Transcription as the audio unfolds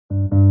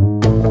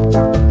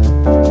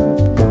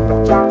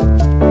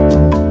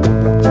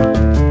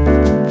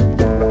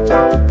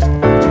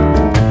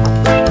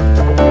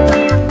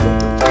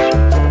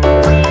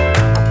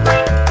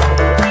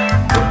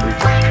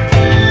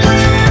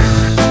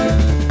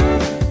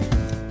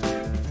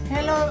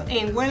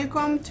and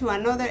welcome to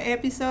another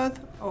episode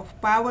of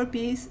Power,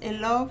 Peace, and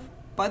Love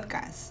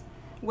podcast,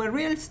 where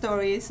real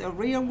stories of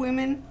real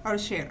women are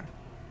shared.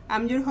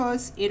 I'm your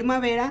host, Irma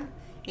Vera,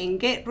 and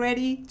get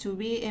ready to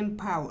be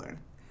empowered.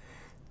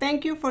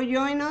 Thank you for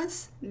joining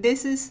us.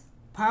 This is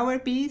Power,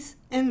 Peace,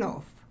 and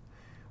Love.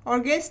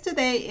 Our guest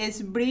today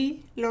is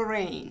Bree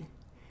Lorraine.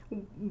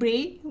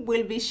 Bree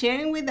will be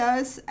sharing with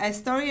us a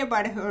story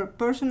about her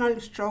personal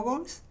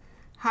struggles,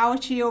 how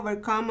she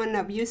overcome an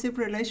abusive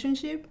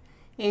relationship,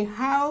 and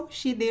how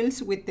she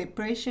deals with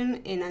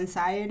depression and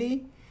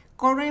anxiety,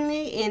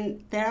 currently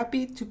in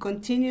therapy to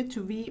continue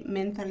to be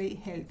mentally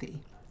healthy.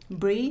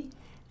 Bree,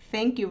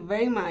 thank you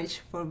very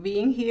much for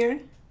being here.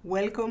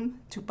 Welcome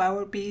to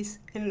Power, Peace,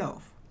 and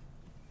Love.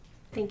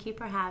 Thank you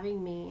for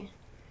having me.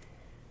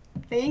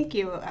 Thank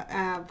you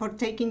for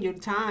taking your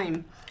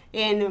time.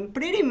 And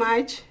pretty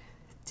much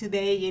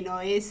today,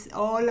 it's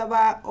all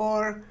about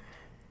our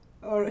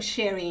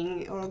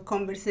sharing or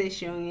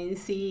conversation and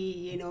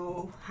see,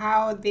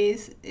 how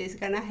this is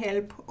going to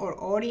help our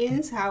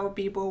audience, how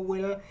people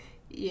will,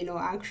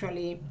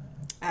 actually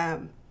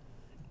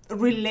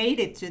relate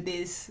it to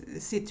this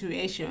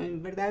situation,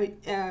 because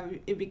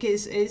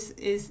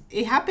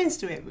it happens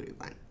to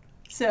everyone.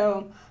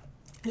 So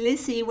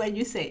let's see what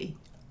you say.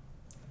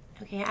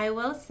 Okay, I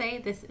will say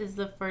this is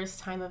the first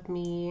time of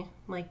me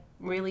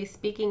really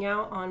speaking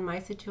out on my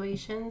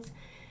situations,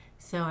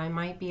 so I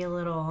might be a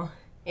little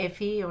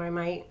iffy or I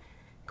might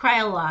cry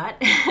a lot.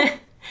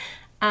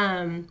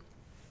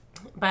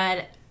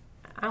 But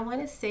I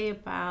want to say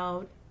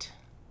about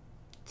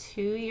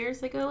 2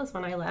 years ago is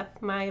when I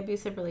left my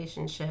abusive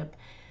relationship.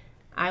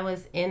 I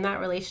was in that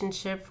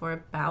relationship for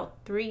about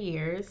 3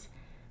 years.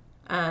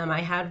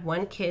 I had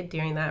one kid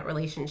during that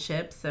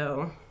relationship,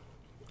 so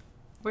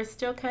we're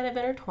still kind of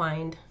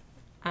intertwined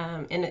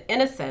in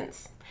a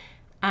sense.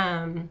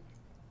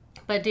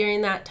 But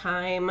during that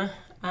time,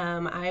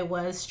 I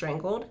was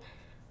strangled.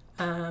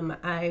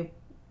 I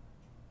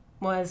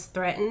was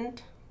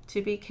threatened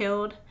to be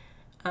killed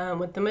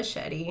with the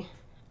machete.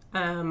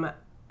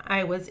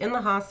 I was in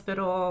the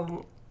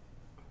hospital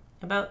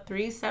about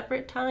 3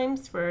 separate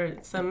times for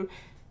some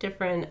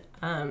different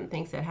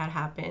things that had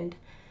happened.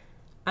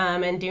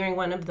 And during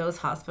one of those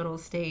hospital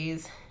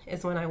stays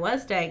is when I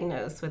was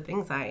diagnosed with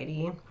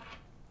anxiety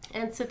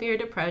and severe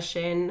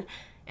depression,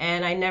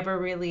 and I never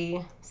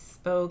really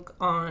spoke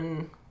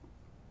on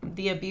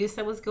the abuse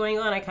that was going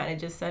on. I kind of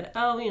just said,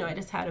 I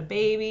just had a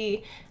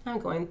baby, I'm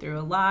going through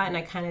a lot, and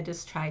I kind of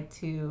just tried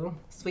to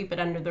sweep it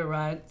under the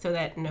rug so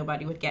that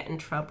nobody would get in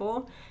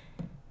trouble.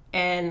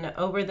 And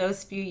over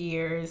those few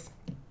years,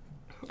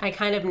 I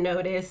kind of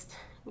noticed,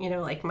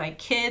 my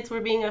kids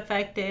were being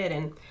affected,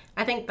 and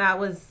I think that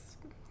was,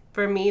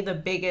 for me, the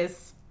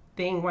biggest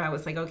thing where I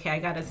was like, okay, I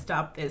got to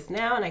stop this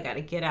now, and I got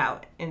to get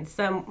out in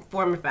some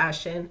form or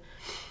fashion.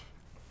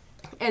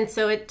 And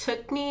so it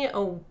took me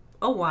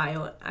a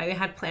while. I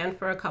had planned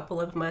for a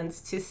couple of months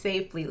to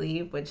safely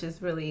leave, which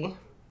is really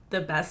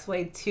the best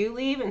way to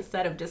leave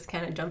instead of just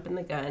kind of jumping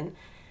the gun.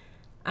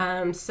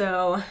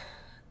 So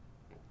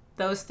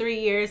those 3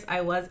 years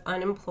I was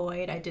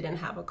unemployed. I didn't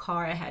have a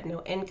car. I had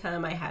no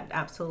income. I had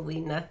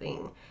absolutely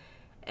nothing.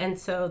 And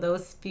so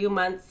those few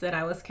months that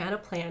I was kind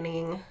of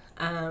planning,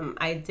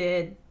 I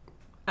did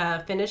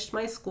finish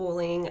my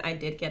schooling. I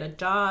did get a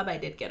job. I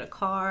did get a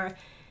car.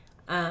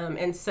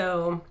 And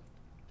so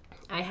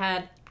I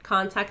had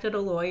contacted a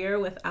lawyer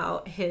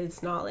without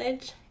his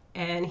knowledge,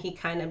 and he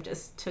kind of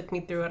just took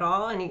me through it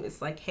all, and he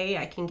was like, hey,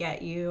 I can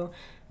get you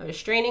a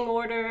restraining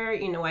order,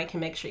 I can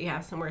make sure you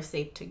have somewhere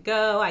safe to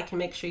go, I can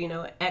make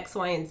sure X,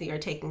 Y, and Z are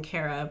taken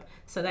care of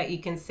so that you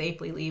can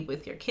safely leave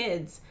with your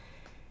kids.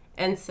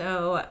 And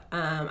so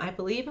I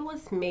believe it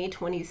was May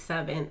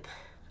 27th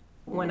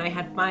when I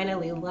had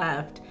finally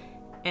left,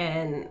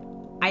 and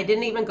I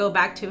didn't even go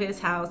back to his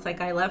house.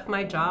 I left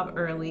my job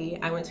early.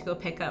 I went to go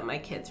pick up my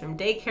kids from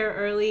daycare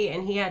early,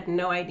 and he had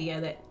no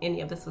idea that any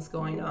of this was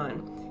going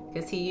on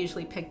because he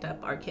usually picked up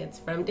our kids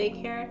from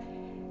daycare.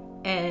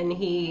 And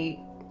he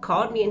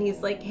called me and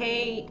he's like,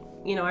 hey,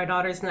 our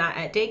daughter's not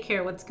at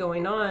daycare. What's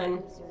going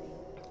on?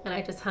 And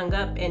I just hung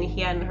up, and he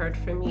hadn't heard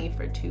from me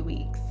for 2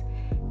 weeks.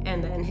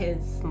 And then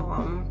his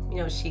mom,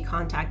 she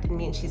contacted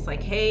me and she's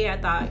like, hey, I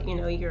thought,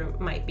 you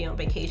might be on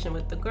vacation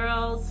with the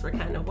girls. We're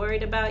kind of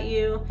worried about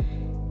you.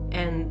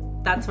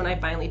 And that's when I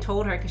finally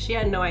told her, because she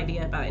had no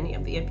idea about any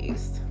of the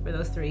abuse for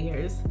those 3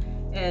 years.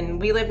 And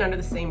we lived under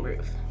the same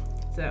roof.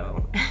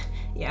 So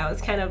yeah, I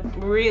was kind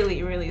of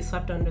really, really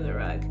swept under the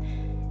rug.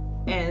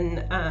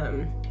 And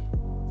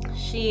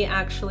she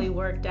actually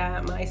worked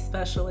at my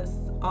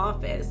specialist's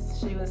office.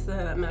 She was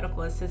the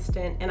medical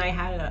assistant, and I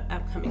had an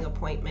upcoming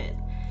appointment.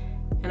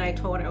 And I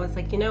told her, I was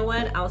like, you know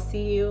what, I'll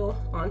see you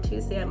on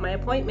Tuesday at my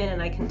appointment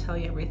and I can tell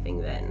you everything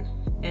then.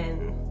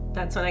 And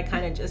that's when I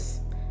kind of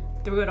just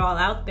threw it all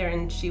out there,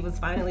 and she was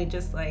finally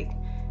just like,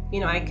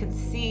 I could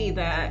see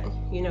that,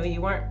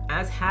 you weren't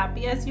as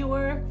happy as you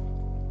were.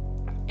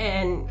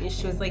 And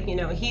she was like,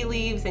 he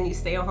leaves and you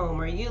stay at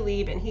home, or you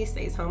leave and he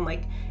stays home.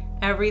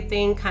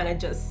 Everything kind of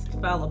just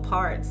fell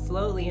apart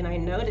slowly, and I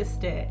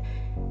noticed it.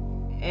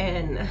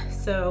 And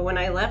so when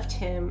I left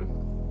him,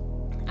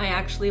 I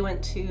actually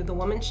went to the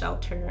women's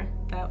shelter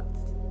that's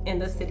in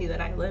the city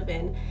that I live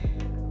in.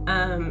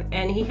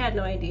 And he had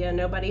no idea.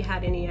 Nobody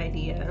had any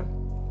idea.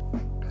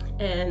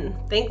 And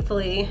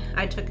thankfully,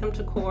 I took him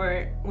to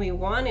court. We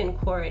won in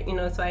court,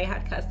 so I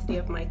had custody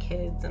of my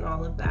kids and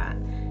all of that.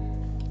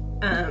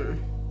 And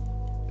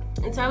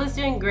so I was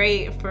doing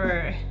great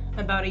for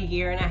about 1.5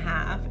 years.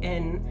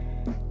 And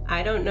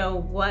I don't know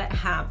what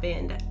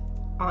happened,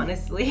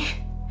 honestly,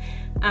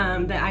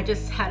 that I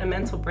just had a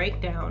mental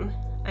breakdown.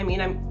 I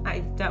mean, I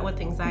dealt with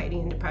anxiety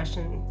and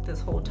depression this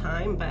whole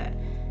time, but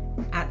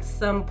at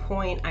some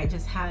point I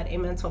just had a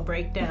mental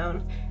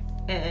breakdown,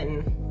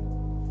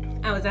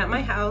 and I was at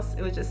my house.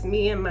 It was just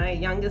me and my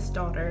youngest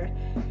daughter,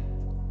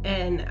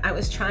 and I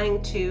was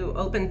trying to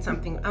open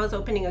something. I was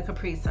opening a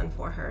Capri Sun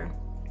for her,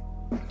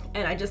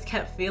 and I just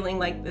kept feeling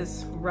like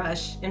this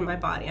rush in my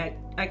body.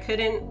 I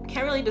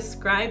can't really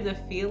describe the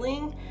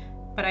feeling,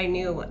 but I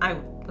knew I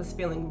was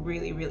feeling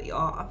really, really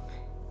off.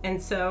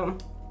 And so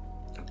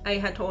I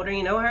had told her,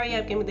 hurry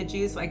up, give me the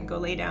juice so I can go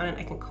lay down and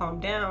I can calm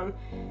down.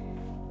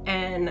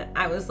 And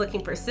I was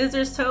looking for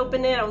scissors to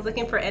open it. I was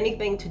looking for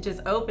anything to just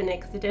open it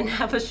because it didn't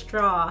have a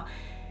straw.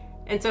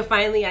 And so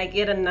finally I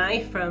get a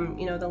knife from,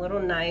 the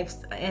little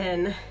knives,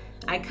 and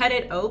I cut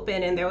it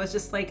open, and there was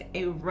just like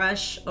a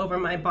rush over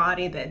my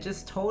body that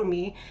just told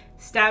me,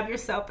 stab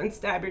yourself and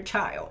stab your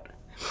child.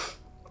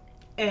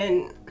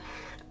 And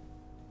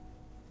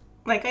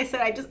like I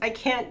said, I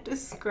can't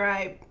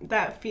describe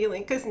that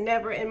feeling, because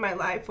never in my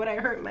life would I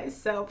hurt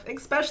myself,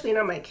 especially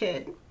not my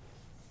kid.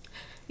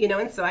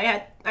 And so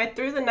I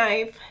threw the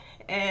knife,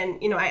 and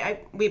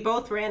we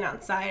both ran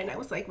outside, and I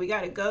was like, we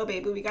gotta go,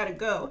 baby, we gotta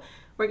go.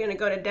 We're gonna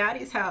go to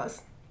Daddy's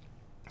house,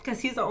 because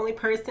he's the only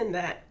person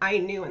that I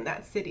knew in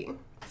that city.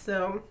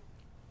 So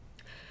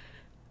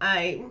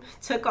I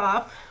took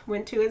off,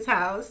 went to his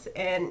house,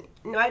 and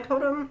I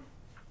told him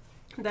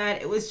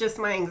that it was just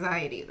my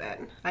anxiety,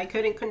 that I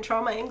couldn't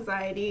control my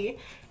anxiety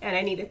and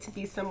I needed to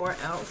be somewhere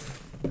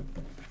else.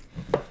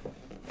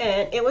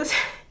 And it was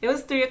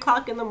 3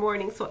 o'clock in the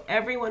morning, so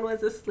everyone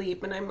was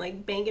asleep, and I'm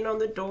like banging on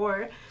the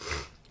door.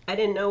 I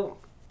didn't know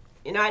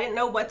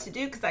what to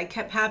do, because I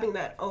kept having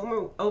that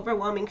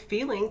overwhelming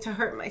feeling to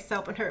hurt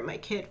myself and hurt my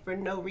kid for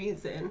no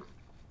reason.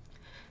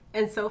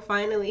 And so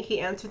finally he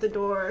answered the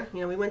door.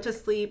 We went to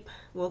sleep,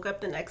 woke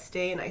up the next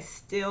day, and I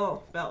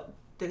still felt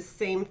this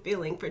same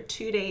feeling for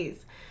 2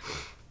 days.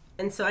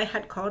 And so I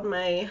had called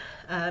my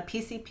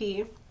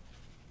PCP,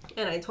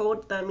 and I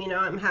told them,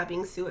 I'm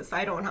having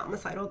suicidal and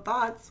homicidal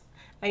thoughts.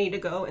 I need to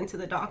go into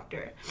the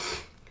doctor.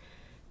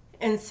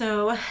 And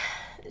so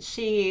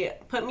she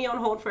put me on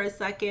hold for a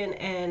second,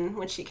 and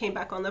when she came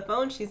back on the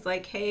phone, she's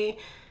like, hey,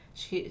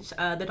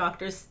 the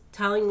doctor's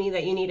telling me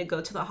that you need to go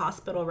to the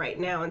hospital right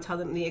now and tell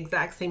them the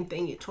exact same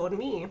thing you told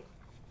me.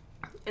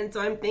 And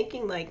so I'm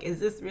thinking, like, is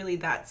this really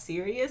that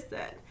serious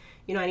that,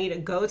 I need to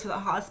go to the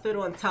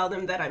hospital and tell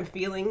them that I'm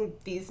feeling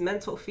these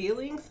mental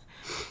feelings?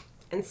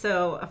 And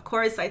so, of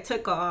course, I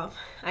took off.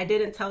 I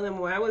didn't tell them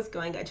where I was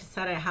going. I just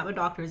said I have a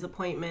doctor's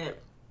appointment.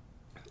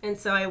 And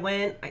so I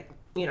went.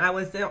 I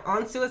was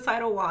on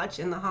suicidal watch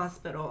in the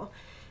hospital,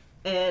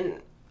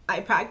 and I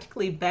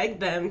practically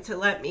begged them to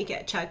let me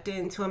get checked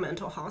into a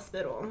mental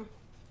hospital.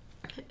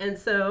 And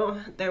so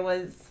there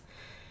was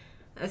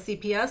a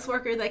CPS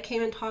worker that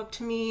came and talked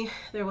to me.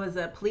 There was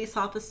a police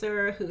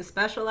officer who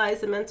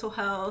specialized in mental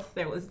health.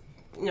 There was,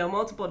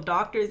 multiple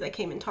doctors that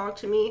came and talked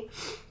to me.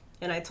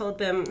 And I told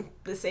them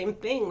the same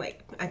thing.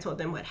 Like, I told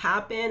them what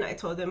happened. I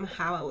told them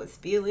how I was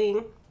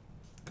feeling.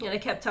 And I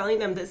kept telling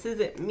them, this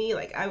isn't me.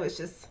 Like, I was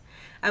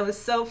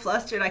so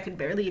flustered I could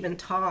barely even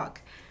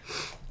talk.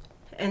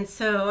 And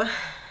so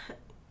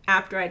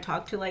after I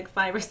talked to like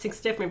 5 or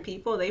 6 different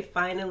people, they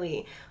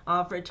finally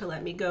offered to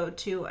let me go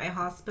to a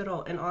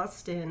hospital in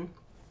Austin.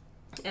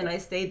 And I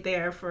stayed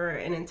there for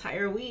an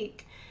entire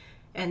week.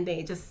 And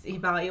they just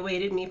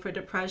evaluated me for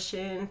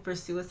depression, for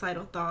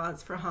suicidal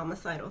thoughts, for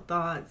homicidal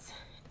thoughts.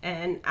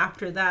 And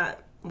after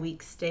that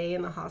week's stay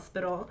in the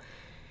hospital,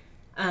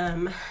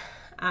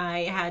 I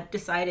had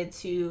decided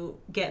to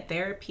get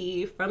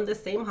therapy from the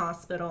same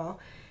hospital,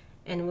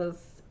 and it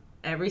was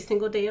every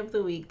single day of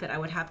the week that I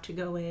would have to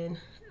go in.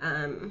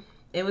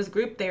 It was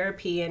group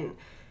therapy, and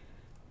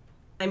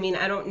I mean,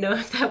 I don't know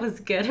if that was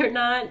good or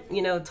not,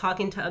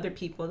 talking to other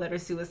people that are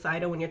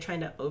suicidal when you're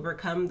trying to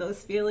overcome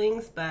those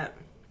feelings, but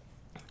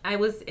I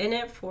was in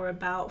it for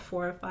about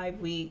 4 or 5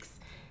 weeks.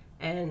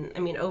 And I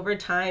mean, over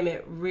time,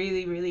 it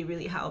really, really,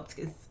 really helped,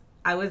 because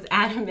I was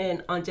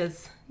adamant on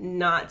just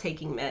not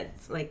taking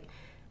meds. Like,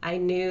 I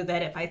knew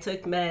that if I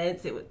took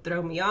meds, it would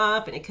throw me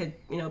off, and it could,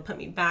 put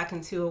me back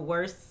into a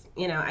worse,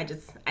 I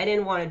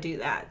didn't want to do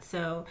that.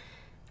 So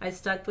I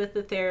stuck with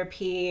the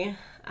therapy.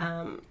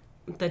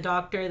 The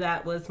doctor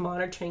that was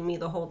monitoring me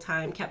the whole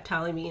time kept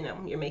telling me,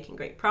 you're making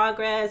great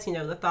progress.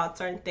 The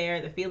thoughts aren't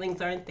there. The feelings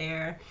aren't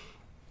there.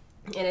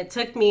 And it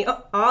took me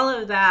all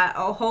of that,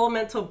 a whole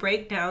mental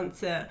breakdown,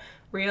 to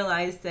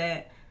realize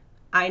that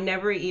I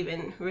never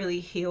even really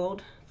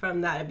healed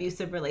from that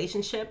abusive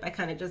relationship. I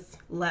kind of just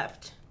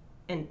left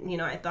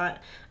And, I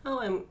thought,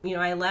 oh,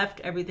 I left,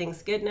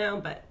 everything's good now,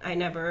 but I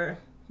never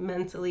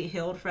mentally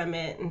healed from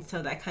it. And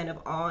so that kind of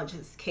all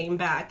just came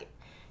back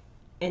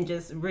and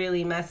just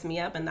really messed me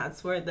up. And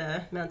that's where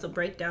the mental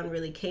breakdown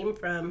really came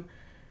from.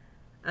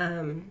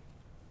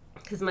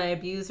 Because my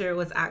abuser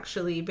was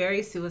actually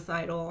very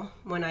suicidal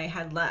when I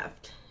had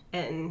left.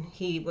 And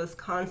he was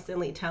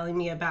constantly telling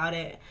me about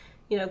it,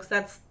 because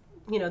that's,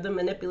 the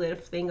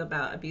manipulative thing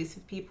about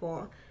abusive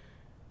people.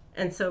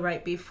 And so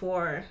right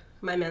before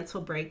my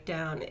mental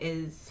breakdown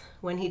is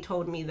when he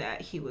told me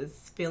that he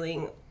was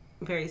feeling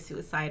very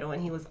suicidal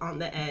and he was on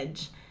the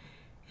edge.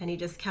 And he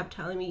just kept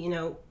telling me,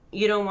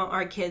 you don't want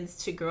our kids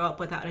to grow up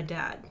without a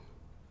dad.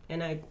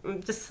 And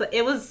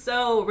it was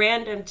so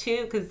random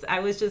too, because I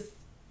was just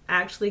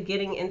actually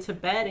getting into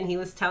bed and he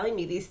was telling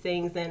me these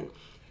things. And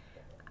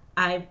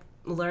I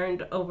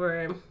learned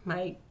over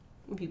my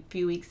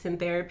few weeks in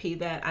therapy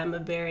that I'm a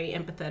very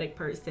empathetic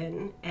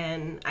person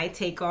and I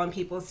take on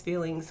people's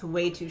feelings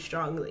way too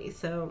strongly.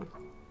 So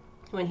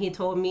when he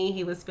told me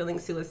he was feeling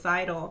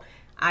suicidal,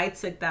 I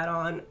took that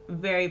on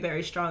very,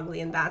 very strongly,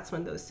 and that's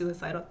when those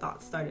suicidal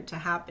thoughts started to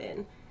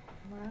happen.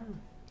 Wow.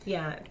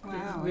 Yeah,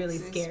 wow. It's really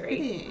scary.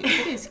 It's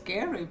pretty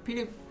scary,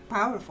 pretty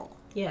powerful.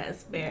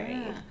 Yes,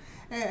 very.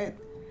 Yeah.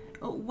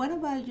 What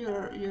about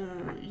your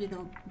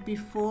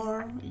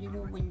before,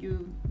 when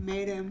you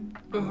met him,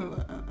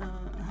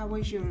 how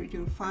was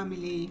your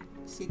family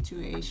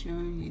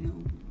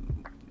situation,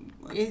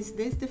 Is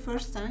this the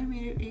first time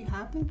it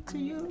happened to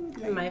you?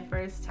 My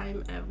first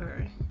time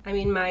ever.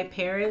 My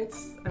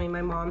parents,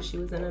 my mom, she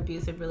was in an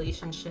abusive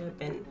relationship,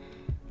 and,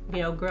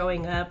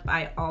 growing up,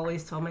 I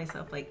always told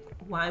myself, like,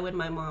 why would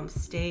my mom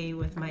stay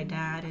with my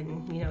dad?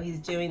 And, he's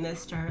doing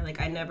this to her. Like,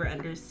 I never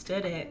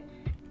understood it.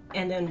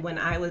 And then when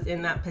I was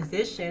in that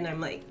position, I'm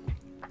like,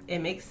 it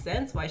makes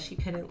sense why she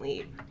couldn't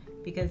leave,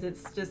 because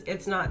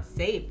it's not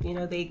safe.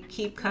 They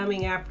keep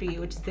coming after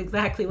you, which is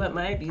exactly what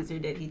my abuser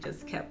did. He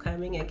just kept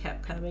coming and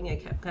kept coming and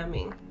kept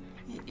coming.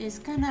 It's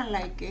kind of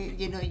like,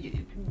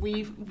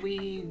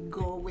 we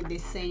go with the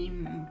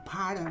same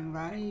pattern,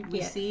 right?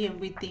 We see and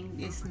we think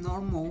it's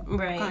normal,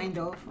 right. Kind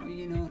of,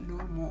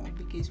 normal,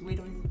 because we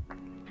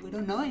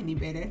don't know any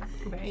better,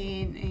 right.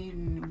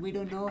 and we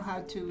don't know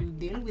how to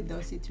deal with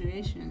those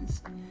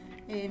situations.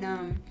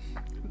 And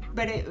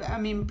but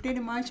pretty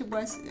much it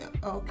was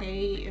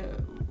okay.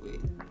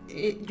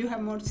 You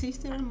have more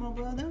sisters, more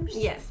brothers?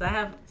 Yes, I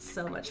have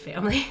so much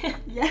family.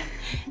 Yeah.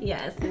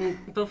 Yes,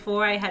 and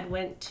before I had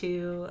went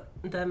to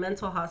the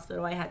mental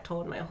hospital, I had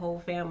told my whole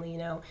family,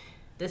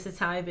 this is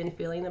how I've been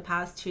feeling the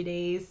past 2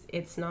 days.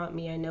 It's not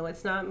me. I know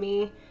it's not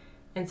me.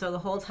 And so the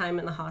whole time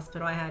in the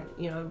hospital, I had,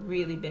 a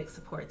really big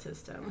support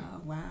system.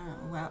 Oh,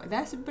 wow.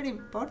 That's pretty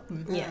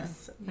important.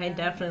 Yes, yeah. I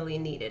definitely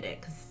needed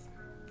it because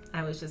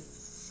I was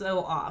just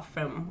so off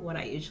from what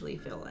I usually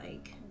feel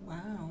like.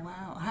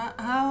 Wow.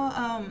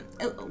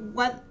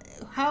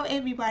 How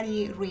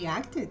everybody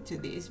reacted to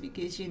this?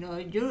 Because,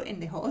 you're in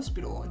the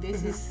hospital.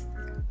 This is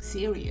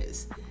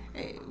serious.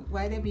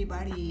 What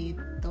everybody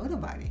thought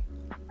about it?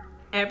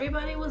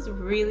 Everybody was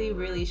really,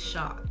 really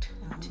shocked,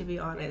 to be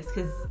honest,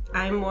 because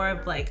I'm more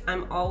of like,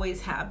 I'm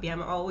always happy,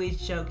 I'm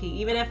always joking.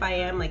 Even if I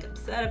am like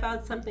upset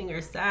about something or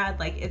sad,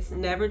 like it's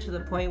never to the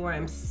point where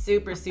I'm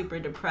super, super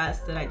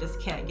depressed that I just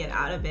can't get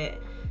out of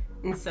it.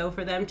 And so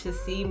for them to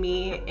see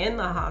me in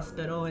the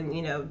hospital and,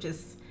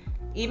 just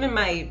even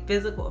my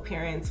physical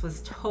appearance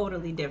was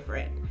totally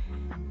different.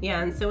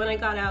 Yeah, and so when I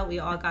got out, we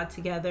all got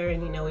together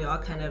and, we all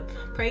kind of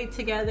prayed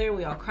together,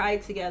 we all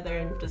cried together,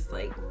 and just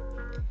like,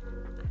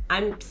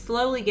 I'm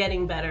slowly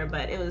getting better,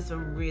 but it was a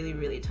really,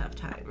 really tough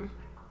time.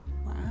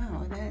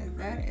 Wow,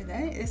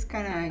 that is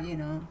kind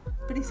of,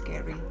 pretty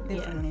scary,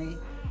 definitely.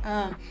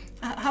 Yes.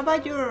 How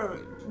about your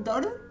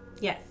daughter?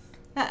 Yes.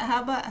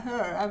 How about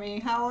her?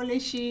 How old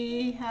is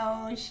she?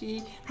 How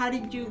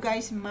did you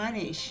guys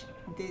manage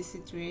this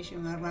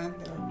situation around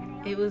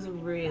her? It was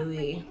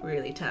really,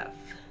 really tough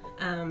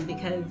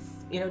because,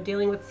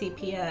 dealing with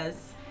CPS,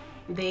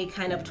 they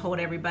kind of told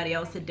everybody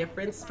else a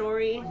different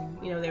story.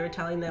 They were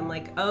telling them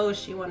like, oh,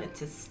 she wanted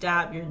to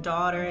stab your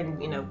daughter and,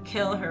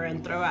 kill her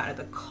and throw her out of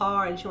the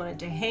car, and she wanted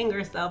to hang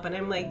herself. And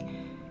I'm like,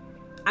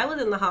 I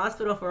was in the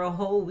hospital for a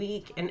whole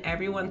week and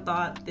everyone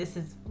thought this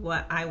is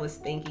what I was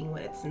thinking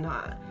when it's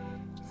not.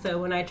 So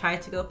when I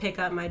tried to go pick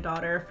up my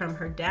daughter from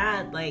her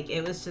dad, like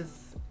it was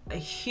just a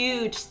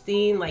huge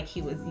scene. Like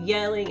he was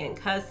yelling and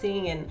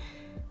cussing, and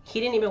he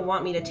didn't even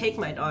want me to take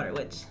my daughter,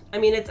 which,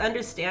 it's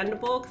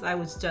understandable because I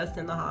was just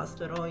in the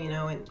hospital,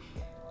 and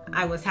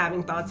I was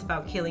having thoughts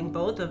about killing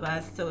both of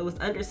us, so it was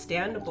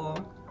understandable.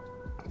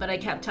 But I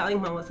kept telling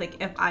him, I was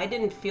like, if I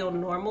didn't feel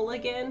normal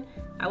again,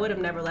 I would have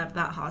never left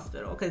that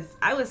hospital, because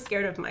I was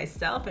scared of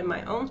myself and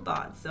my own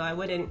thoughts, so I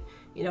wouldn't,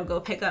 go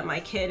pick up my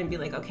kid and be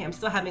like, okay, I'm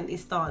still having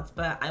these thoughts,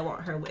 but I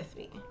want her with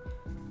me.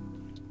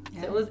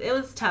 Yeah. So it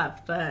was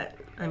tough, but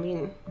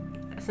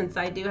since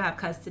I do have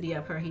custody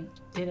of her, he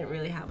didn't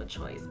really have a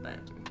choice. But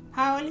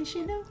how old is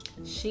she now?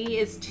 She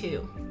is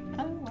 2.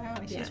 Oh wow,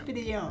 she's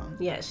pretty young.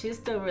 Yeah, she's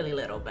still really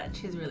little, but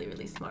she's really,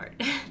 really smart.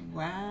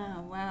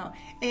 Wow.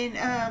 And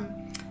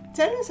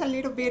Tell us a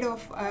little bit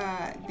of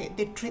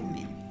the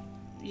treatment.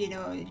 You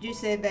know, you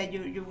said that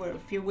you were a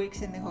few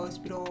weeks in the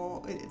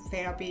hospital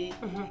therapy.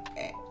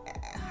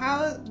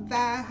 How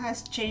that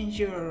has changed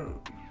your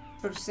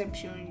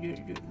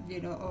perception,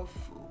 you know, of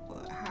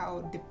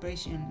how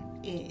depression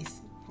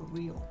is for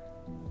real?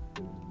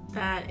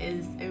 That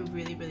is a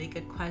really, really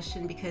good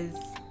question, because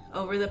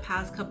over the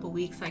past couple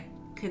weeks, I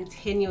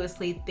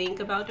continuously think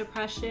about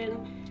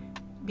depression,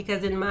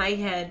 because in my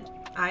head,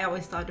 I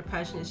always thought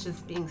depression is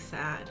just being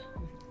sad.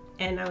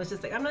 And I was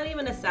just like, I'm not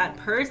even a sad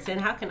person.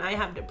 How can I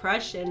have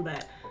depression?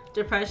 But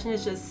depression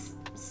is just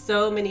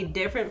so many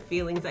different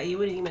feelings that you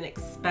wouldn't even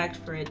expect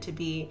for it to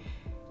be.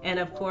 And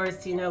of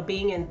course, you know,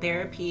 being in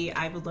therapy,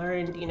 I've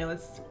learned, you know,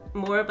 it's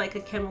more of like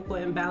a chemical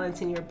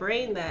imbalance in your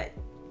brain that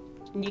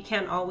you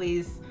can't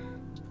always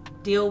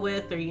deal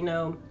with or, you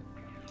know,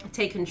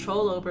 take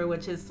control over,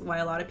 which is why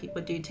a lot of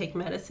people do take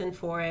medicine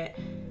for it.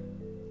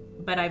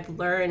 But I've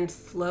learned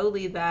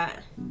slowly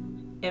that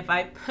if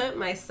I put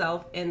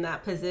myself in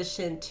that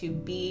position to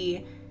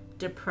be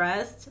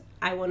depressed,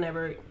 I will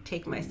never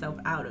take myself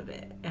out of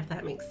it, if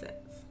that makes sense.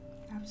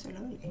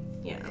 Absolutely.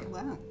 Yeah.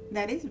 Wow.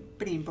 That is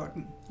pretty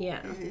important.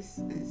 Yeah.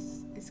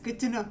 It's good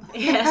to know.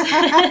 Yes.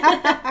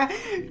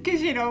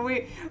 Because, you know,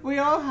 we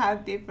all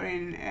have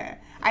different...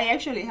 I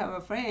actually have a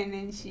friend,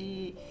 and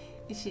she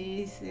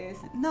says,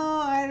 no,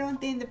 I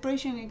don't think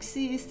depression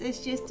exists.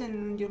 It's just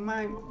in your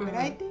mind. Mm-hmm. But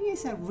I think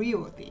it's a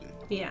real thing.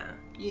 Yeah.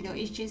 You know,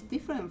 it's just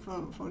different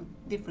for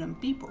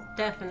different people.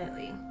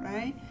 Definitely.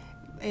 Right?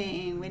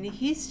 And when it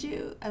hits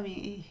you, I mean,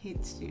 it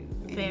hits you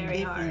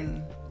very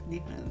hard.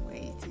 Different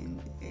ways.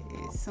 And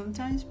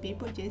sometimes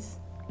people just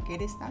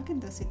get stuck in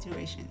those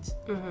situations.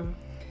 Mm-hmm.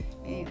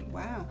 And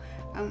wow,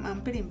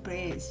 I'm pretty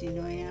impressed, you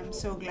know, and I'm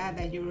so glad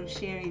that you're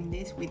sharing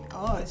this with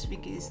us,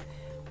 because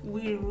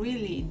we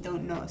really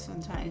don't know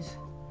sometimes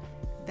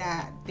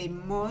that the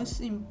most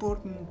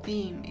important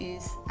thing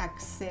is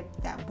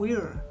accept that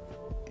we're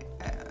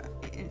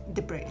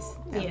depressed,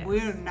 that yes.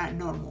 we're not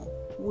normal,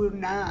 we're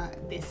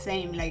not the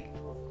same like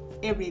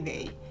every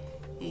day,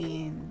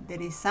 and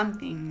there is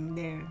something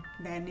there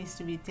that needs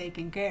to be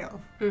taken care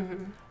of.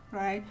 Mm-hmm.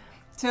 Right?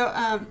 So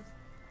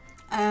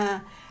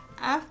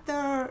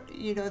after,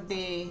 you know,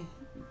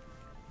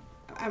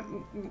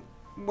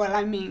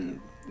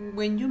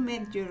 when you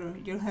met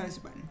your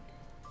husband,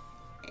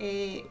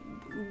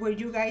 were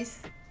you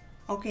guys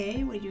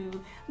okay?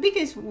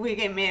 Because we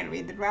get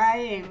married,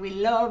 right? And we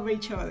love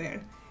each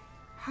other.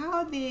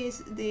 How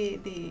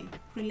the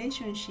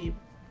relationship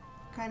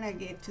kind of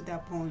get to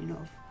that point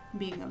of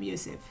being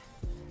abusive?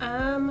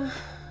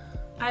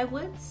 I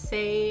would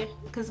say,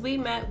 because we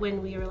met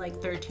when we were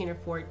like 13 or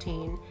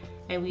 14,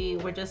 and we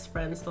were just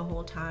friends the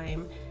whole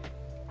time.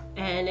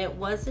 And it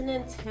wasn't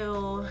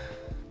until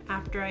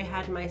after I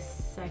had my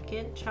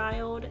second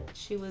child,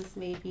 she was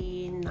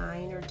maybe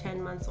 9 or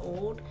 10 months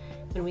old,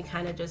 when we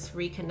kind of just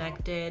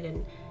reconnected,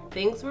 and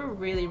things were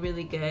really,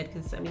 really good,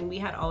 because I mean, we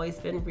had always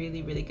been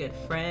really, really good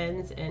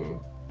friends, and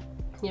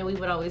you know, we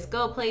would always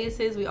go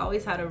places. We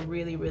always had a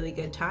really, really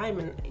good time,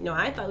 and you know,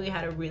 I thought we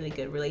had a really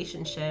good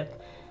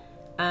relationship.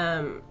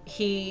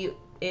 He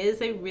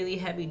is a really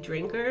heavy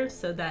drinker,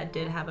 so that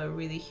did have a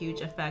really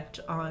huge effect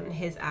on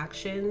his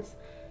actions.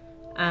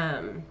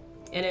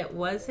 And it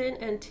wasn't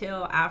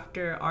until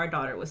after our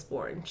daughter was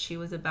born. She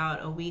was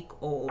about a week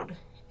old,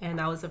 and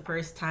that was the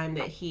first time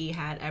that he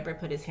had ever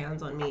put his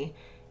hands on me.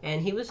 And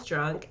he was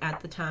drunk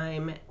at the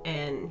time,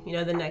 and you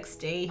know, the next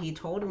day he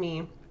told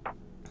me,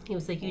 he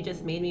was like, you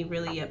just made me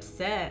really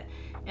upset,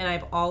 and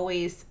I've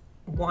always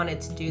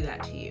wanted to do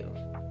that to you.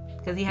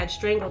 Because he had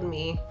strangled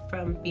me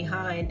from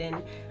behind,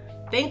 and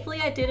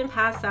thankfully I didn't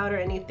pass out or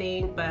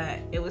anything, but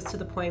it was to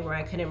the point where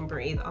I couldn't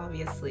breathe,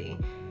 obviously.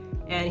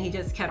 And he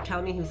just kept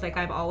telling me, he was like,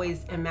 I've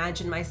always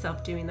imagined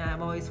myself doing that.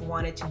 I've always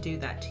wanted to do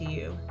that to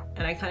you.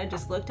 And I kind of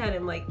just looked at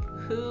him like,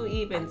 who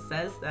even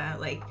says that?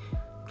 Like,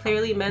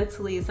 clearly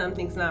mentally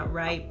something's not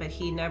right, but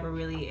he never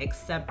really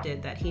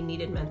accepted that he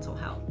needed mental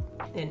help.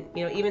 And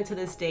you know, even to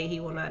this day, he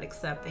will not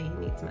accept that he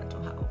needs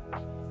mental help.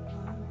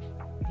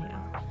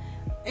 Yeah.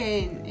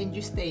 And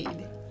you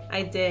stayed?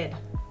 I did,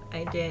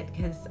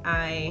 because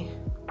I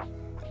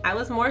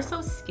was more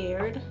so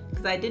scared,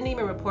 because I didn't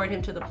even report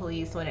him to the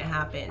police when it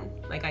happened.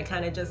 Like, I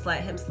kind of just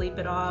let him sleep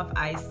it off.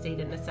 I stayed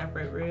in a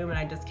separate room, and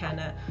I just kind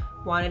of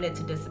wanted it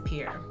to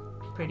disappear,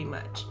 pretty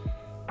much.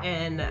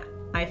 And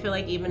I feel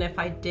like even if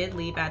I did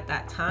leave at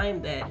that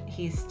time, that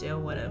he still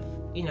would have,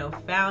 you know,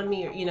 found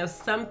me, or, you know,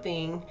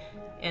 something,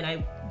 and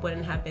I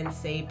wouldn't have been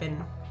safe,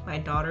 and my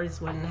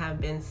daughters wouldn't have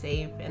been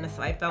safe. And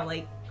so I felt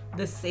like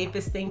the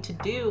safest thing to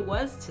do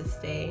was to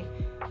stay,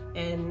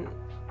 and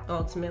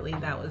ultimately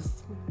that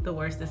was the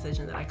worst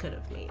decision that I could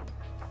have made.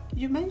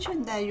 You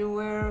mentioned that you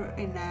were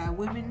in a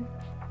women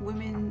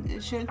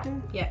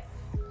shelter. Yes.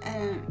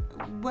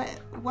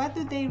 What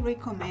do they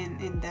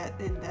recommend in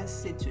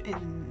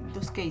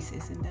those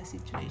cases, in that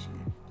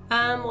situation?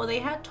 Well, they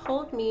had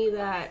told me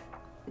that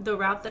the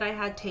route that I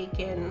had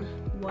taken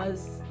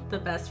was the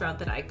best route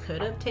that I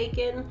could have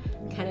taken,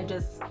 kind of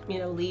just,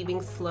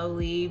 leaving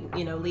slowly,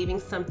 leaving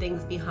some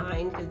things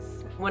behind,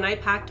 because when I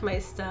packed my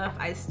stuff,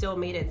 I still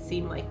made it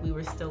seem like we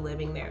were still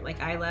living there.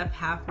 Like, I left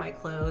half my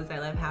clothes, I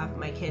left half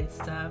my kids'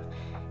 stuff,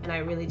 and I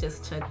really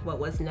just took what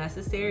was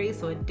necessary,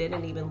 so it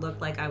didn't even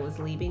look like I was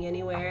leaving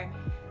anywhere.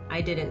 I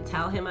didn't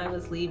tell him I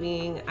was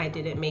leaving. I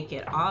didn't make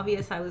it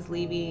obvious I was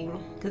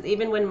leaving. Because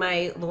even when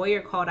my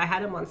lawyer called, I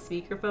had him on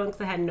speakerphone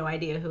because I had no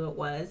idea who it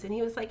was. And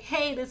he was like,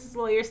 hey, this is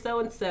lawyer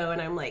so-and-so. And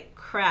I'm like,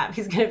 crap,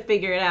 he's going to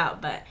figure it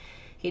out. But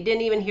he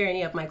didn't even hear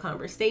any of my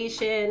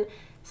conversation.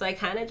 So I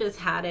kind of just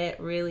had it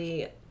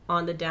really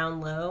on the down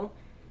low.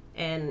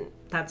 And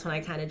that's when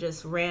I kind of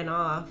just ran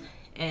off.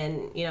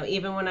 And,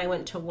 even when I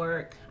went to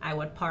work, I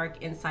would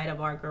park inside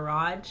of our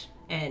garage.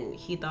 And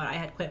he thought I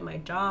had quit my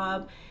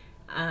job.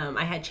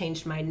 I had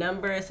changed my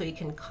number so he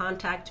can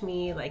contact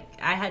me. Like,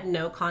 I had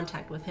no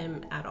contact with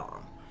him at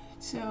all.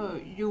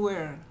 So you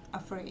were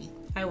afraid?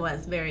 I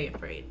was very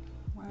afraid.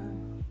 Wow.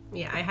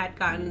 Yeah, I had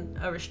gotten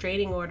a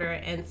restraining order,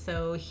 and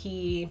so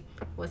he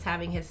was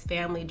having his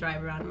family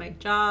drive around my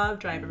job,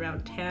 drive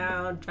around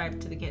town, drive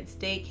to the kids'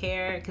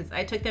 daycare, because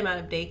I took them out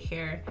of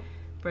daycare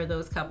for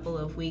those couple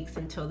of weeks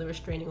until the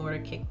restraining order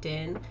kicked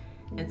in.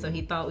 And so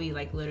he thought we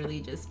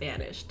literally just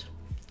vanished.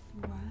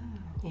 Wow.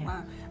 Yeah.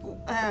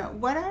 Wow.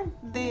 What are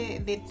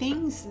the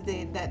things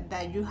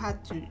that you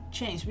had to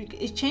change? Because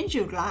it changed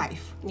your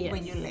life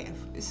when you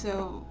left.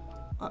 So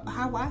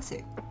how was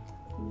it?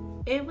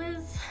 It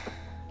was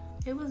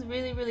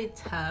really, really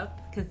tough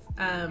because,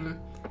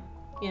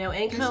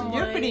 income.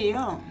 You're pretty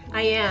young.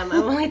 I am.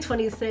 I'm only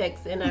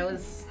 26, and I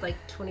was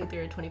 23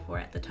 or 24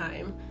 at the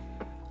time.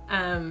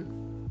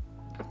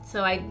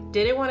 So I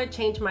didn't want to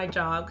change my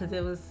job because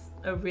it was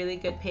a really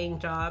good paying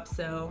job,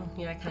 so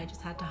I kind of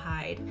just had to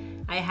hide.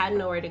 I had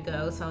nowhere to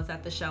go, so I was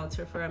at the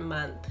shelter for a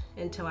month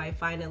until I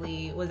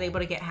finally was able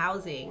to get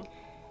housing,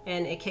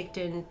 and it kicked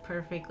in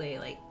perfectly,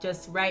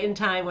 just right in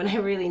time when I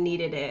really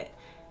needed it.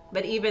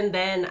 But even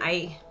then,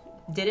 I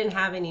didn't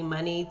have any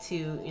money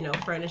to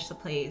furnish the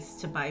place,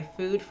 to buy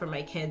food for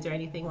my kids or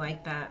anything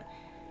like that.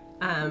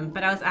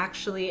 But I was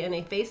actually in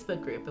a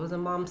Facebook group. It was a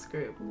mom's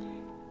group,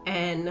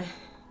 and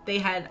I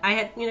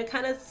had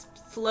kind of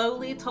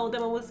slowly told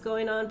them what was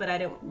going on, but I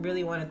didn't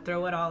really want to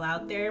throw it all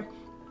out there.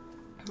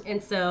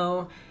 And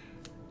so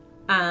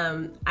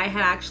I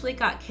had actually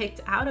got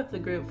kicked out of the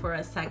group for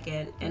a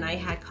second, and I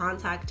had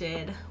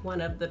contacted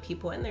one of the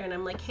people in there, and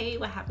I'm like, hey,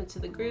 what happened to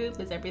the group?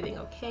 Is everything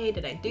okay?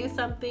 Did I do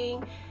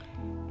something?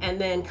 And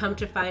then come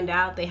to find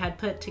out, they had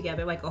put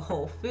together a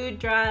whole food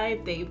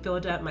drive. They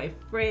filled up my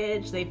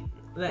fridge. They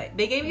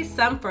gave me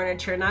some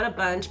furniture, not a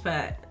bunch,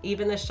 but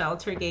even the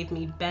shelter gave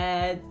me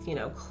beds,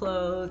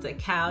 clothes, a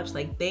couch.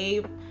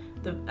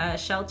 The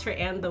shelter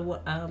and the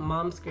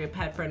mom's group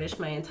had furnished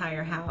my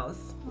entire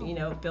house,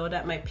 filled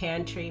up my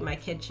pantry, my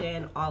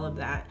kitchen, all of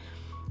that.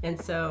 And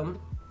so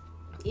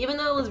even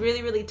though it was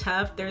really, really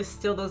tough, there's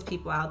still those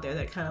people out there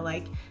that kind of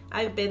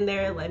I've been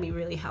there, let me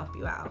really help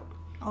you out.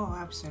 Oh,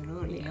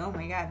 absolutely. Yeah. Oh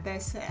my God.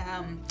 That's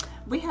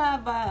we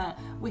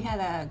had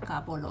a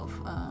couple of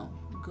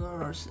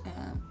girls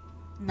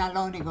not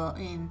long ago,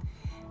 and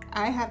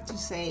I have to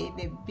say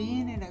that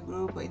being in a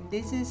group, and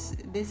this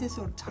is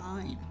our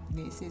time.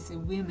 This is a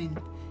women,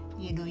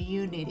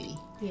 unity.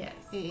 Yes.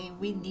 And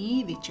we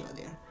need each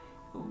other.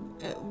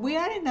 We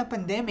are in a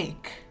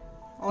pandemic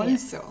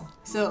also.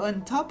 Yes. So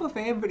on top of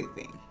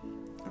everything,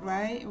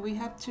 right, we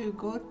have to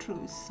go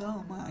through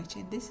so much,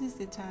 and this is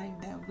the time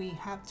that we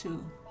have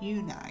to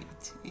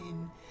unite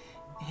and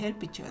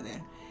help each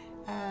other.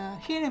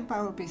 Here in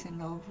Power, Peace and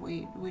Love,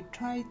 we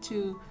try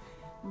to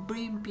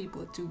bring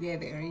people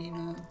together,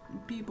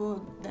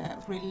 people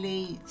that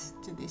relate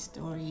to the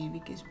story,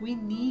 because we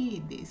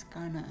need this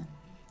kind of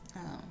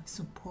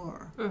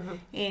support. Mm-hmm.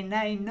 And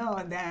I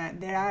know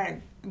that there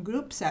are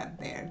groups out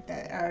there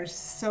that are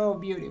so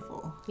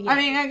beautiful. Yeah. I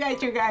mean, I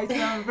got you guys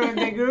from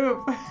the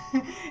group,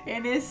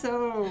 and it's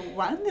so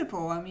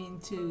wonderful. I mean,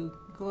 to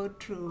go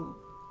through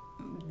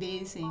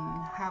this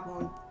and have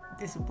all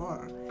the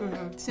support.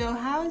 Mm-hmm. So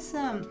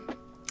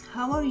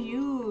how are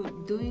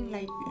you doing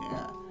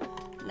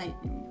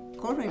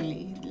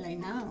currently,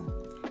 now?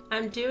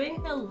 I'm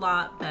doing a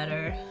lot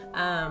better.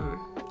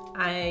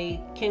 I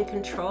can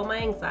control my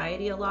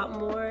anxiety a lot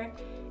more,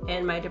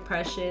 and my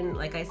depression,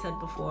 like I said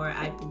before,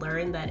 I've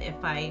learned that if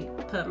I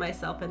put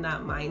myself in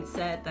that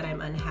mindset that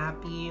I'm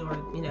unhappy or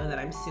that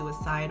I'm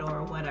suicidal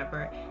or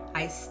whatever,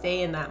 I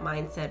stay in that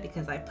mindset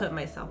because I put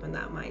myself in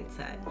that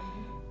mindset.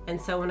 And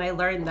so when I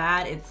learned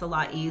that, it's a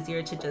lot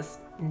easier to just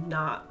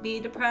not be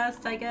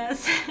depressed, I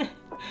guess.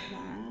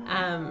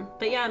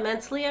 But yeah,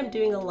 mentally I'm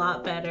doing a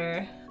lot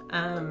better.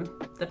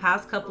 The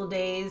past couple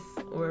days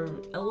were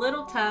a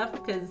little tough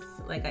because,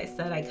 like I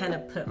said, I kind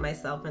of put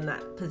myself in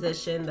that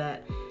position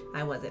that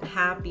I wasn't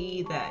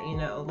happy, that,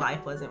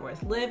 life wasn't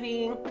worth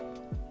living.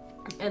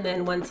 And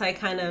then once I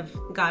kind of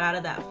got out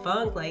of that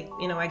funk,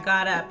 I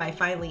got up, I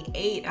finally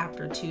ate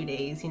after 2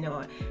 days,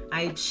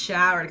 I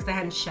showered because I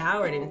hadn't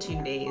showered in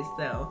 2 days.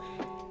 So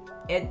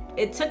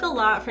it took a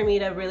lot for me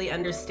to really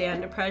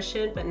understand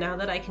depression, but now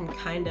that I can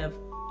kind of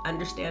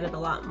understand it a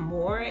lot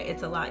more,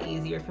 it's a lot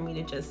easier for me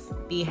to just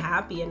be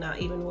happy and not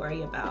even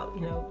worry about,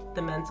 you know,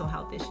 the mental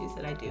health issues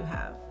that I do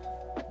have.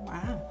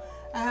 Wow.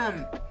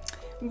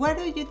 What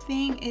do you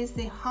think is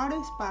the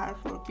hardest part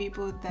for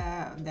people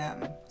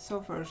that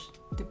suffers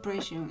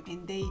depression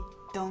and they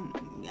don't,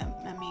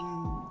 I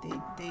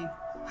mean, they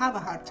have a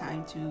hard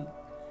time to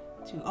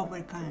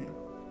overcome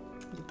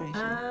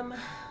depression?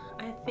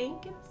 I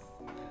think it's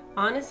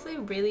honestly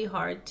really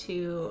hard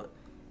to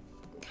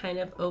kind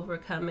of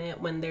overcome it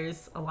when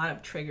there's a lot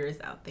of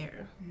triggers out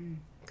there.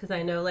 Because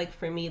I know, like,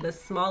 for me, the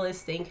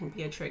smallest thing can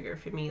be a trigger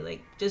for me.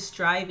 Like, just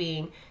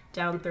driving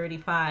down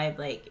 35,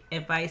 like,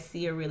 if I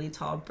see a really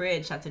tall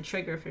bridge, that's a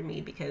trigger for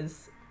me,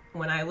 because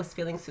when I was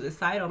feeling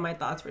suicidal, my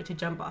thoughts were to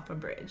jump off a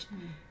bridge.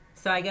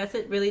 So I guess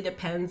it really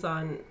depends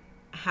on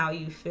how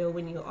you feel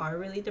when you are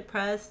really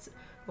depressed,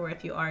 or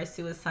if you are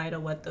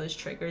suicidal, what those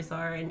triggers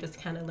are, and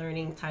just kind of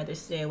learning to either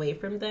stay away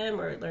from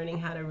them or learning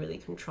how to really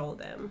control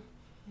them.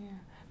 Yeah.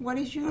 What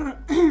did you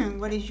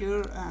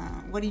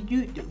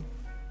do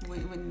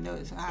when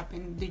those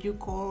happen? Did you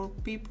call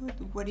people?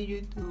 What did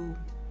you do?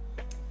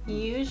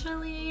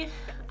 Usually,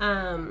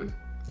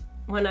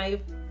 when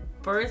I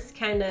first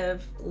kind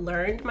of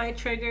learned my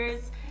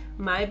triggers,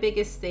 my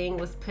biggest thing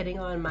was putting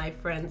on my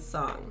friend's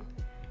song.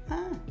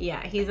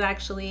 Yeah, he's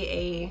actually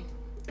a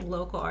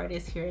local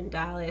artist here in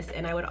Dallas,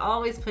 and I would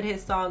always put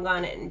his song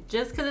on it, and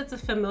just because it's a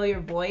familiar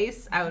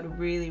voice, I would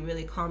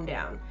really calm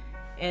down.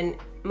 And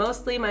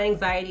mostly my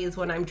anxiety is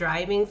when I'm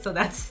driving, so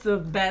that's the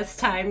best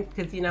time,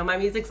 because, you know, my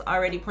music's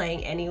already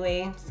playing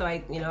anyway, so I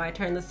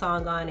turn the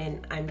song on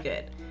and I'm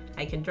good.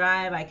 I can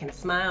drive, I can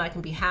smile, I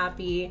can be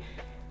happy.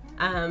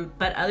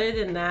 But other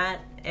than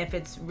that, if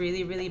it's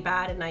really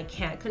bad and I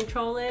can't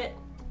control it,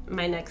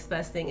 my next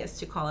best thing is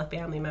to call a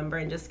family member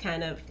and just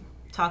kind of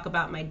talk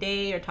about my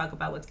day or talk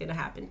about what's going to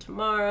happen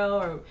tomorrow,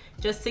 or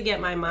just to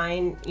get my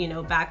mind, you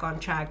know, back on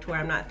track to where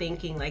I'm not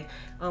thinking like,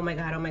 oh my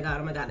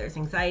god, there's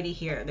anxiety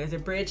here, there's a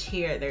bridge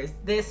here, there's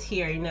this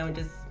here, you know,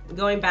 just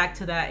going back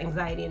to that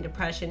anxiety and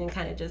depression and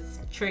kind of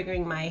just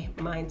triggering my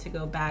mind to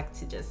go back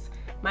to just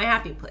my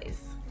happy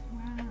place.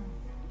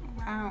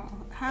 Wow,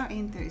 how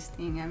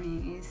interesting. I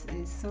mean,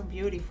 it's so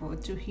beautiful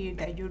to hear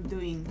that you're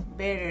doing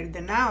better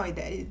than now,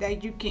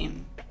 that you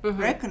can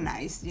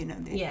recognize, you know,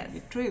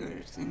 the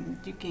triggers, and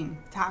you can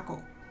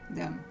tackle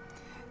them.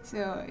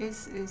 So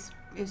it's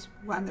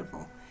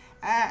wonderful.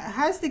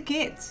 How's the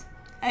kids?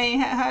 I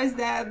mean, how's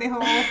that the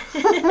whole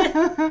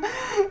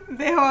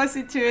the whole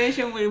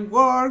situation with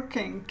work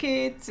and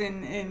kids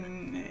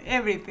and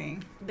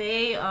everything?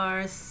 They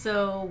are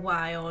so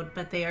wild,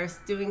 but they are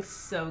doing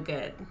so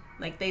good.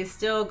 Like, they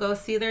still go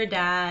see their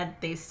dad.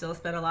 They still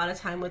spend a lot of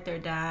time with their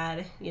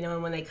dad, you know,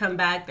 and when they come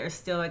back, they're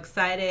still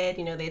excited.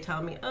 You know, they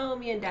tell me, oh,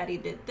 me and daddy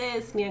did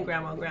this, me and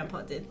grandma and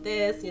grandpa did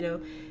this, you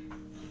know.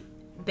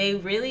 They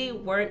really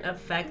weren't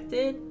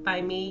affected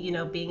by me, you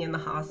know, being in the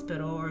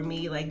hospital, or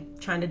me, like,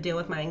 trying to deal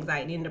with my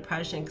anxiety and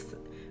depression. 'Cause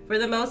for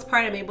the most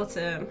part, I'm able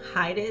to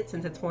hide it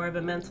since it's more of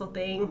a mental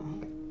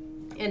thing.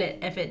 And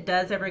if it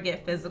does ever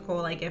get physical,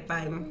 like if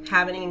I'm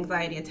having an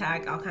anxiety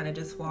attack, I'll kind of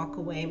just walk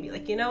away and be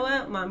like, you know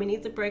what, mommy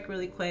needs a break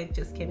really quick.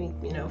 Just give me,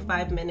 you know,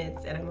 5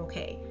 minutes and I'm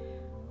okay.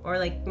 Or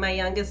like my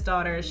youngest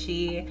daughter,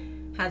 she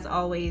has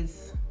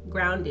always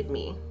grounded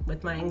me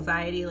with my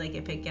anxiety. Like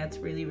if it gets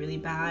really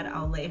bad,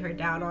 I'll lay her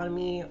down on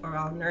me, or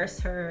I'll nurse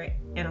her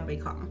and I'll be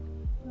calm.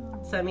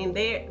 So I mean,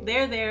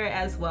 they're there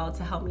as well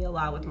to help me a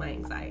lot with my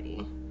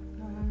anxiety.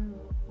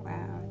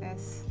 Wow,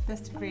 that's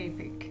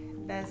terrific.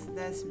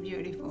 That's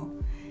beautiful.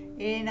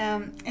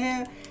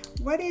 And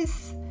what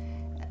is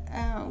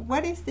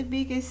the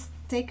biggest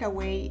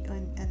takeaway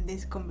on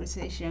this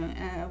conversation?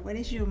 What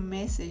is your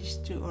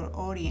message to our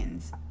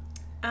audience?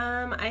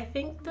 I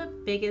think the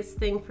biggest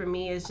thing for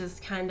me is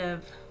just kind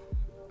of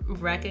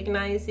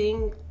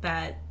recognizing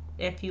that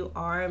if you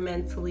are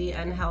mentally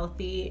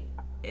unhealthy,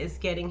 is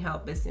getting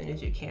help as soon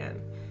as you can.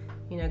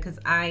 You know, because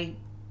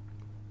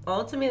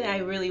ultimately I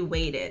really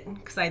waited,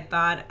 because I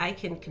thought I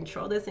can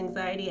control this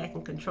anxiety, I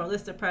can control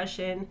this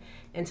depression,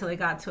 until it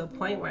got to a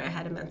point where I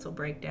had a mental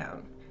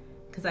breakdown,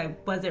 because I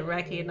wasn't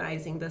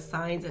recognizing the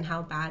signs and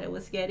how bad it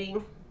was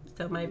getting.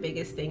 So my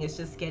biggest thing is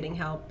just getting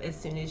help as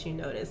soon as you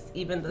notice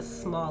even the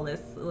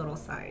smallest little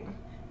sign.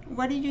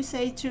 What did you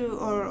say to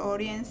our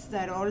audience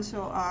that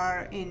also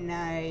are in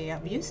an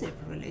abusive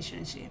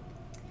relationship?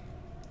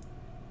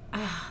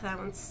 That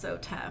one's so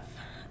tough,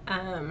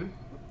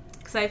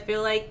 because I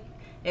feel like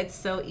it's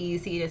so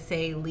easy to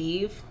say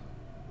leave,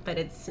 but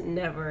it's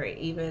never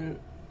even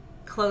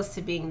close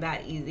to being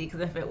that easy,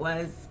 because if it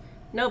was,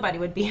 nobody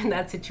would be in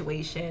that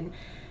situation.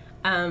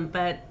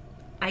 But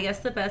I guess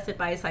the best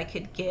advice I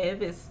could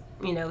give is,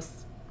 you know,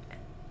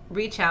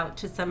 reach out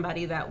to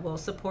somebody that will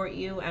support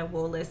you and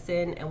will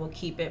listen and will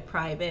keep it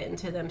private and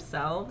to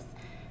themselves,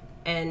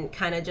 and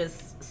kind of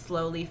just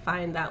slowly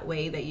find that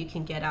way that you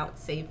can get out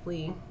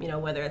safely, you know,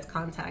 whether it's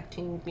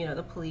contacting, you know,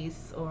 the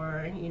police,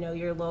 or, you know,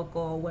 your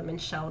local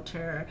women's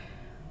shelter,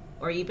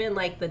 or even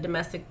like the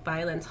domestic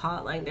violence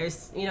hotline.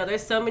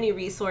 There's so many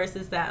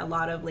resources that a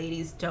lot of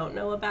ladies don't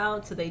know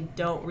about, so they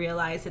don't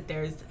realize that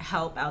there's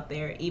help out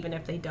there even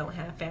if they don't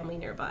have family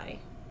nearby.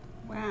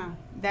 Wow,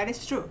 that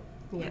is true.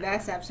 Yeah.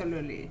 That's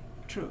absolutely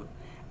true.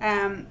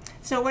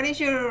 So what is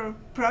your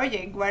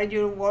project? What are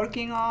you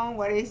working on?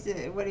 What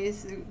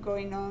is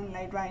going on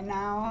like right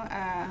now?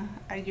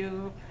 Are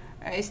you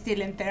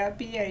still in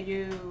therapy? Are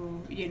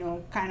you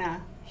kind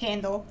of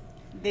handle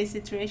this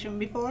situation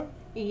before?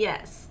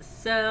 Yes.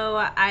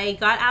 So I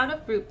got out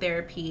of group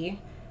therapy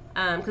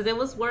because it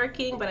was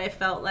working, but I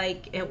felt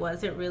like it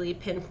wasn't really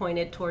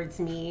pinpointed towards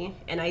me,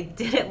 and I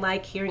didn't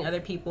like hearing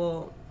other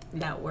people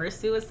that were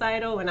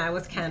suicidal when I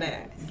was kind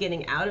of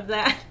getting out of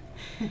that.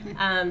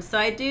 So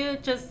I do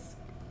just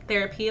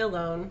therapy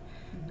alone.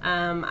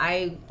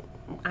 I'm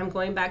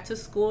going back to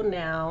school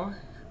now,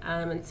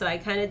 and so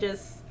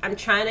I'm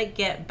trying to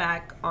get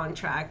back on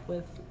track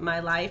with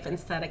my life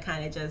instead of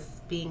kind of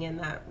just being in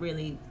that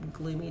really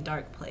gloomy,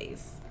 dark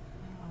place.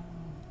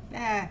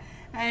 I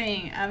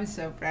mean, I'm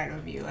so proud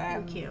of you.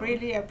 Thank you.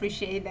 Really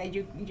appreciate that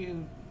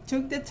you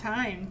took the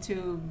time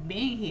to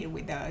be here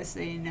with us,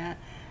 and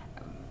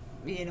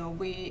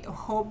we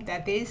hope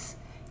that this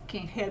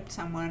can help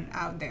someone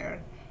out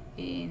there,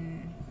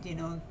 and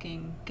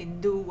can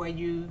do what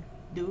you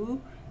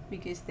do,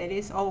 because there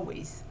is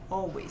always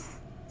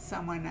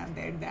someone out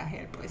there that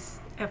help us.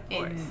 Of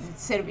course. In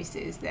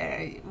services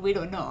that we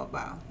don't know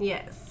about.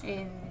 Yes.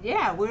 And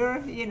yeah,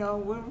 we're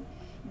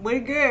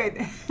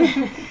good.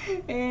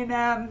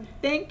 And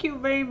thank you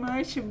very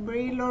much,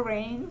 Brie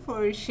Lorraine,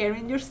 for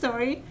sharing your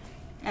story.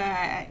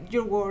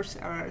 Your words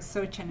are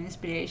such an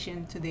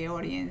inspiration to the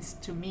audience,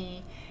 to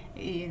me.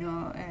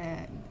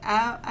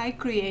 I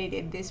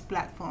created this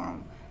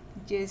platform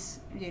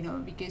just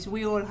because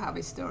we all have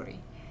a story,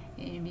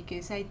 and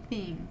because I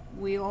think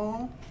we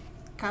all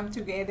come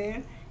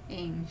together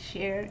and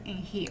share and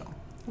heal.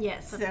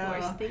 Yes, of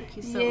course. Thank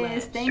you so much.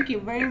 Yes, thank you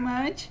very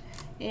much.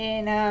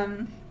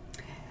 And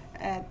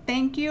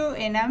thank you.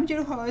 And I'm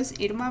your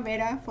host, Irma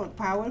Vera, for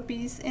Power,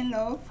 Peace, and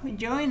Love.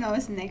 Join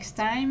us next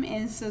time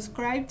and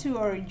subscribe to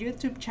our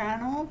YouTube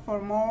channel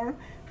for more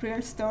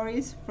real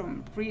stories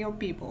from real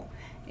people.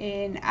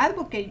 And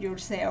advocate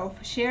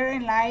yourself. Share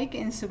and like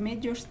and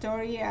submit your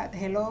story at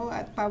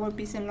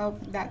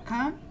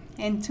hello@powerpeaceandlove.com.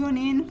 And tune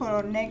in for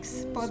our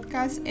next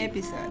podcast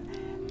episode.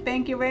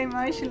 Thank you very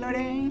much,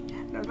 Brie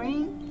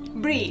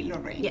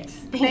Lorraine.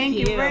 Yes, Thank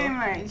you very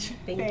much.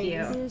 Thank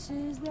you.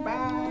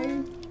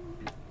 Bye.